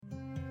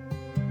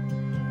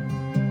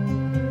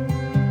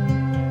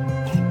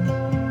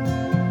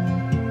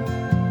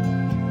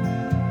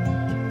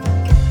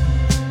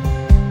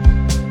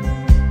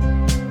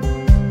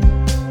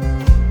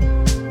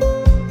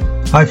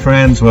Hi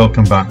friends,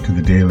 welcome back to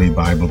the Daily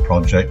Bible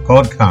Project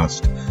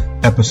podcast,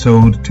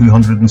 episode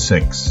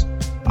 206.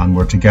 And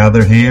we're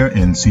together here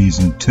in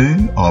season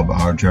 2 of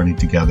our journey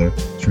together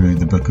through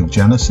the book of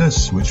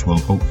Genesis, which will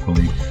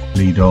hopefully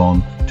lead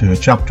on to a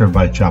chapter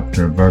by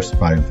chapter, verse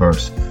by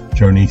verse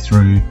journey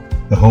through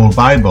the whole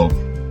Bible.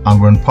 And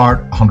we're in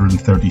part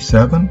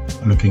 137,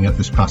 looking at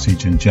this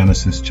passage in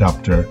Genesis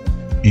chapter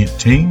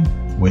 18,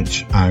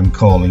 which I'm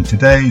calling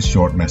today's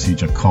short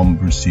message, A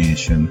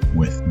Conversation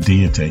with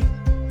Deity.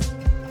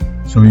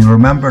 So you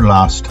remember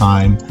last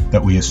time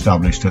that we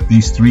established that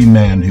these three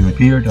men who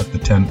appeared at the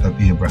tent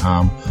of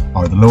Abraham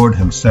are the Lord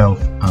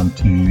himself and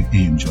two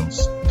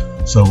angels.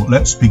 So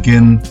let's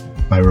begin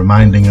by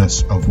reminding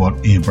us of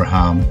what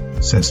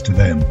Abraham says to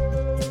them.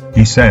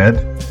 He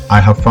said, "I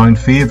have found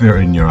favor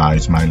in your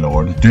eyes, my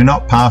Lord. Do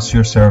not pass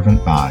your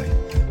servant by.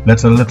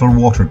 Let a little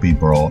water be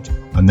brought,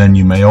 and then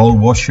you may all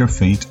wash your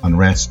feet and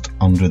rest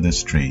under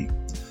this tree.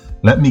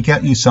 Let me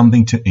get you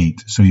something to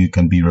eat, so you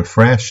can be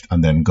refreshed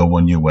and then go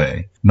on your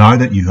way. Now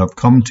that you have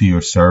come to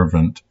your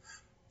servant."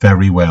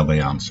 "Very well,"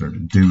 they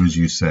answered. "Do as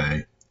you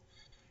say."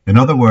 In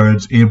other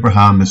words,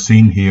 Abraham is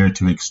seen here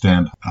to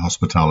extend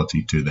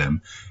hospitality to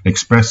them,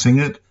 expressing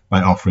it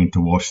by offering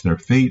to wash their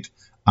feet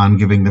and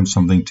giving them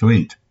something to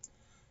eat.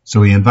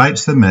 So he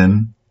invites them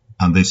in,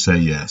 and they say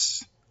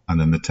yes. And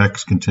then the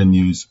text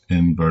continues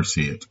in verse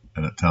 8,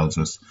 and it tells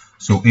us,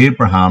 "So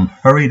Abraham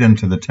hurried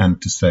into the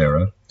tent to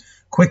Sarah.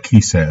 'Quick,'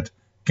 he said,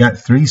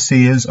 'get 3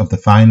 seahs of the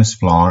finest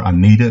flour and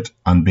knead it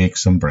and bake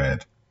some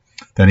bread.'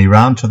 Then he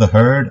ran to the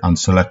herd and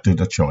selected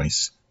a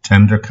choice,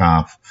 tender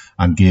calf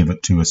and gave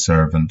it to his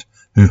servant,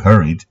 who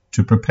hurried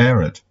to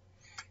prepare it.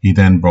 He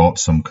then brought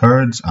some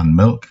curds and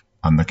milk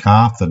and the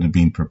calf that had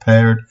been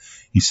prepared.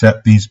 He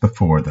set these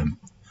before them.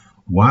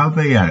 While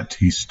they ate,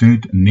 he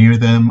stood near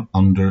them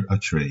under a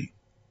tree."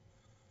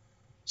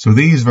 So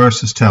these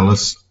verses tell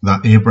us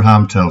that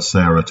Abraham tells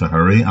Sarah to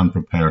hurry and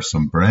prepare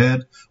some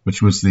bread,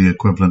 which was the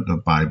equivalent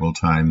of Bible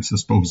times, I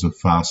suppose, of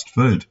fast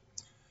food.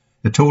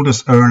 It told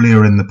us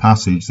earlier in the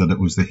passage that it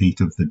was the heat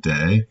of the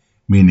day,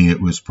 meaning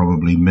it was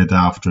probably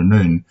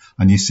mid-afternoon.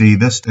 And you see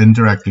this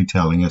indirectly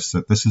telling us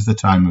that this is the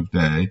time of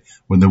day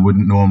when there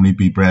wouldn't normally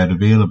be bread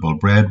available.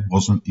 Bread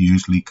wasn't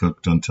usually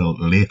cooked until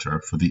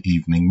later for the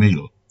evening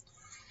meal.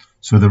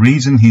 So the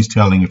reason he's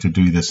telling her to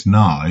do this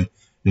now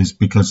is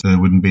because there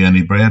wouldn't be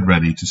any bread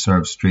ready to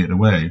serve straight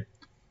away.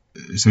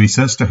 So he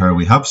says to her,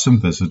 "We have some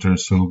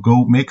visitors, so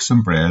go make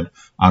some bread."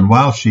 And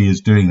while she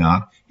is doing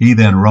that, he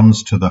then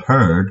runs to the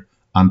herd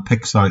and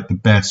picks out the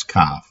best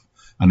calf,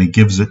 and he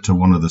gives it to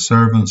one of the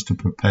servants to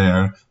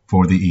prepare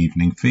for the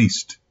evening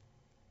feast.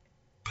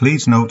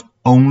 Please note,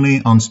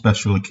 only on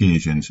special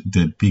occasions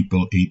did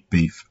people eat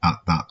beef at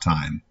that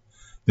time.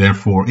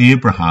 Therefore,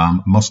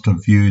 Abraham must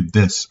have viewed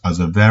this as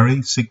a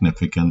very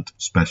significant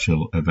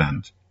special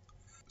event.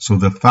 So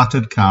the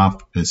fatted calf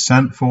is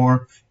sent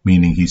for,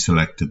 meaning he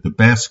selected the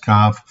best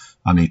calf,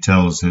 and he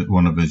tells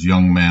one of his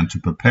young men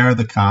to prepare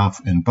the calf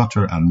in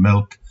butter and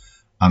milk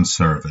and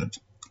serve it.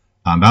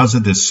 And as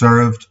it is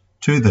served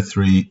to the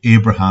three,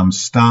 Abraham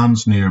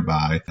stands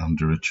nearby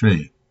under a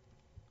tree.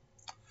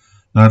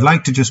 Now I'd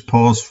like to just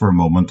pause for a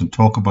moment and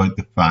talk about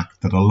the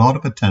fact that a lot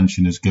of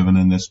attention is given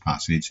in this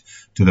passage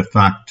to the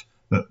fact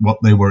that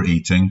what they were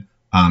eating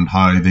and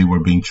how they were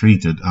being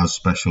treated as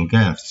special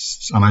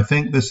guests. And I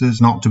think this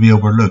is not to be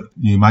overlooked.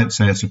 You might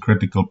say it's a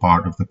critical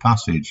part of the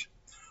passage.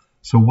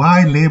 So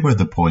why labour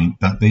the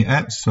point that they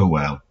ate so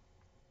well?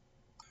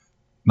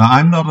 Now,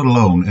 I'm not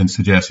alone in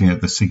suggesting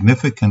that the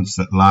significance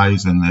that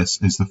lies in this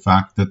is the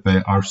fact that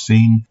they are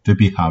seen to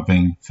be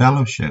having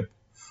fellowship.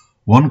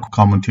 One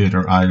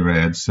commentator I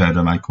read said,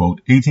 and I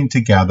quote, "Eating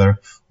together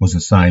was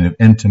a sign of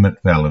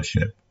intimate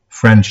fellowship,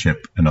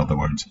 friendship, in other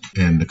words,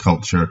 in the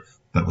culture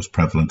that was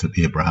prevalent at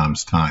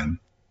Abraham's time."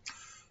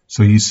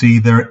 So you see,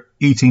 they're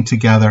eating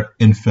together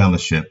in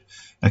fellowship,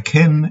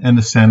 akin in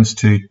a sense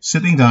to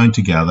sitting down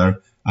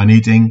together and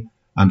eating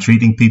and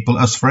treating people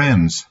as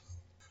friends.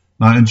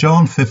 Now in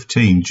John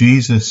 15,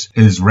 Jesus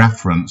is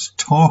referenced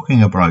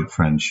talking about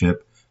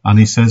friendship, and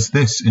he says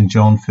this in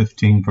John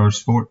 15 verse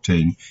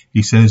 14.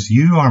 He says,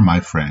 "You are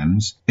my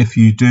friends if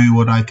you do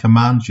what I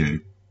command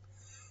you."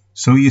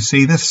 So you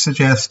see, this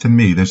suggests to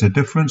me there's a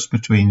difference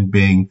between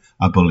being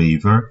a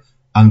believer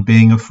and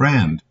being a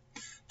friend.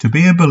 To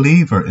be a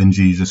believer in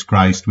Jesus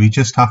Christ, we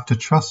just have to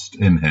trust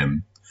in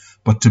him.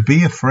 But to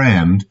be a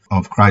friend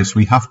of Christ,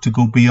 we have to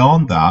go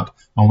beyond that,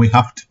 and we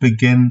have to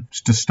begin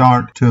to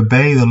start to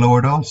obey the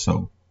Lord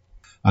also.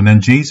 And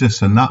then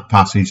Jesus in that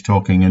passage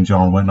talking in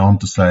John went on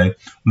to say,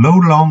 "No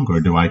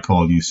longer do I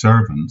call you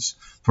servants,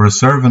 for a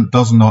servant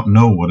does not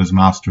know what his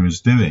master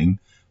is doing,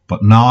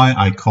 but now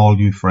I call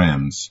you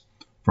friends.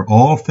 For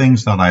all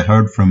things that I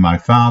heard from my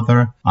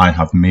Father, I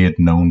have made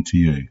known to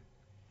you."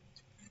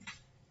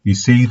 You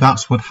see,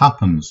 that's what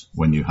happens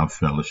when you have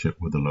fellowship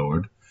with the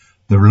Lord.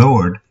 The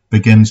Lord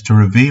begins to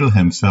reveal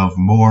himself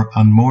more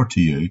and more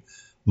to you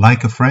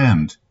like a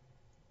friend.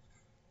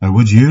 Now,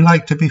 would you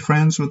like to be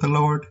friends with the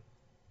Lord?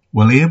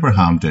 Well,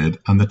 Abraham did,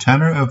 and the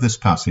tenor of this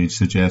passage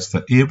suggests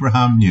that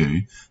Abraham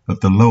knew that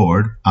the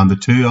Lord and the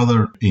two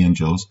other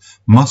angels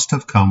must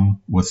have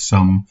come with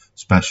some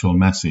special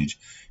message.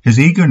 His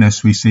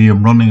eagerness, we see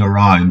him running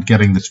around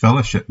getting this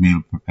fellowship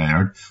meal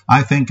prepared,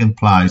 I think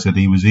implies that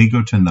he was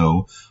eager to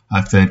know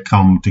if they'd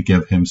come to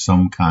give him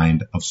some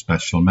kind of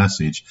special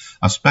message,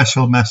 a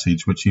special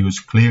message which he was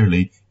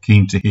clearly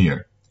keen to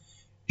hear.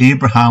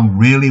 Abraham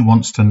really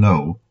wants to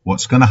know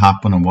what's going to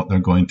happen and what they're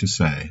going to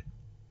say.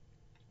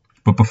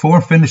 But before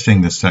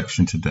finishing this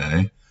section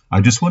today, I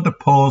just want to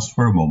pause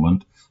for a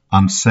moment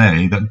and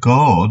say that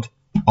God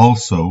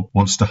also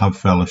wants to have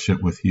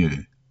fellowship with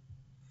you.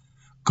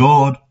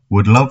 God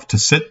would love to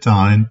sit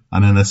down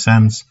and, in a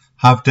sense,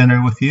 have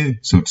dinner with you,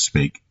 so to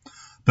speak.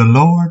 The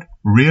Lord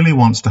really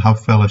wants to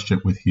have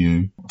fellowship with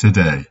you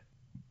today.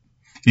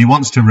 He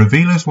wants to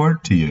reveal his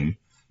word to you,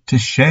 to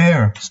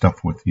share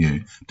stuff with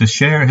you, to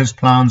share his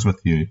plans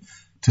with you,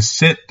 to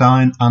sit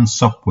down and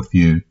sup with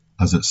you,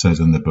 as it says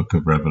in the book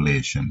of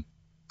Revelation.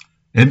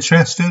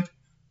 Interested?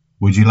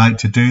 Would you like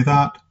to do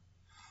that?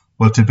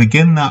 Well, to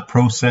begin that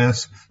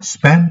process,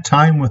 spend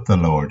time with the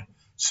Lord.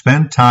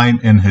 Spend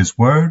time in his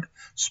word,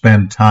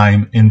 spend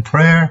time in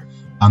prayer,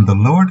 and the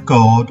Lord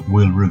God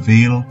will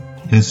reveal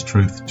his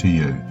truth to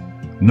you.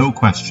 No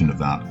question of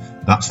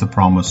that. That's the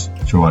promise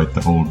throughout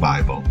the whole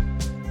Bible.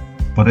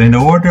 But in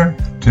order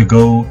to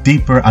go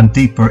deeper and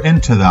deeper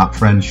into that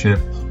friendship,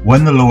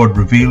 when the Lord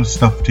reveals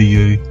stuff to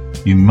you,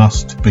 you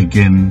must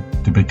begin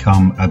to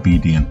become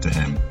obedient to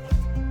him.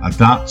 And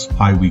that's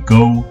how we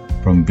go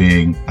from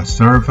being a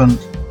servant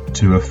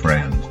to a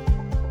friend.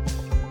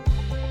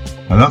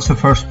 Now that's the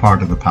first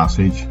part of the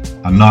passage,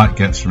 and now it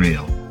gets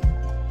real.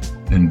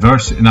 In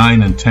verse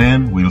 9 and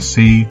 10, we'll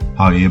see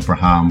how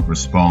Abraham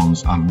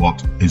responds and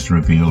what is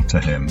revealed to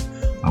him.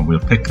 And we'll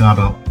pick that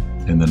up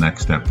in the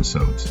next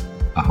episodes.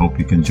 I hope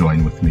you can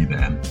join with me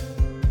then.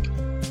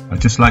 I'd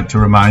just like to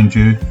remind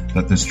you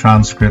that there's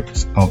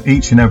transcripts of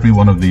each and every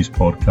one of these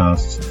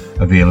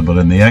podcasts available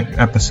in the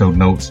episode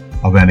notes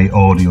of any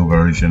audio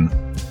version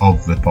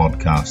of the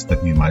podcast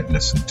that you might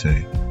listen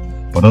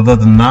to. But other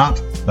than that,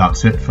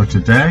 that's it for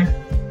today.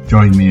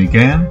 Join me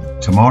again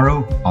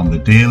tomorrow on the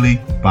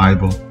Daily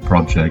Bible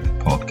Project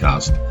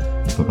podcast.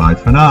 Bye-bye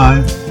for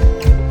now.